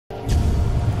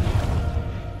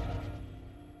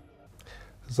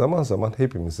Zaman zaman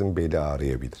hepimizin beli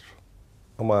ağrıyabilir.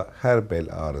 Ama her bel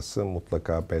ağrısı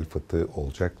mutlaka bel fıtığı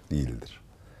olacak değildir.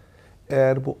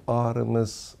 Eğer bu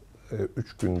ağrımız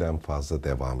 3 günden fazla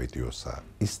devam ediyorsa,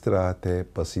 istirahate,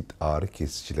 basit ağrı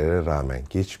kesicilere rağmen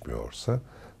geçmiyorsa,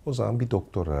 o zaman bir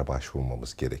doktora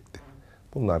başvurmamız gerekli.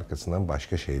 Bunun arkasından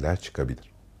başka şeyler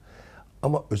çıkabilir.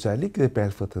 Ama özellikle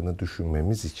bel fıtığını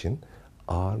düşünmemiz için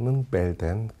ağrının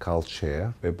belden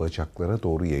kalçaya ve bacaklara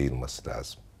doğru yayılması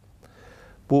lazım.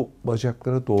 Bu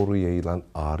bacaklara doğru yayılan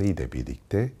ağrı ile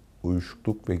birlikte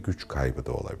uyuşukluk ve güç kaybı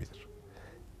da olabilir.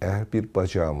 Eğer bir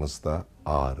bacağımızda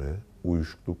ağrı,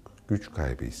 uyuşukluk, güç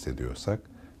kaybı hissediyorsak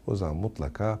o zaman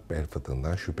mutlaka bel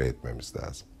fıtığından şüphe etmemiz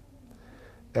lazım.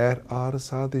 Eğer ağrı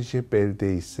sadece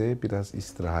belde ise biraz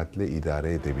istirahatle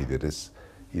idare edebiliriz,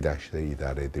 ilaçla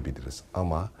idare edebiliriz.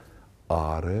 Ama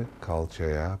ağrı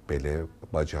kalçaya, bele,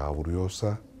 bacağa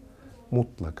vuruyorsa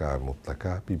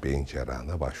mutlaka bir beyin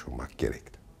cerrahına başvurmak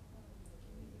gerekli.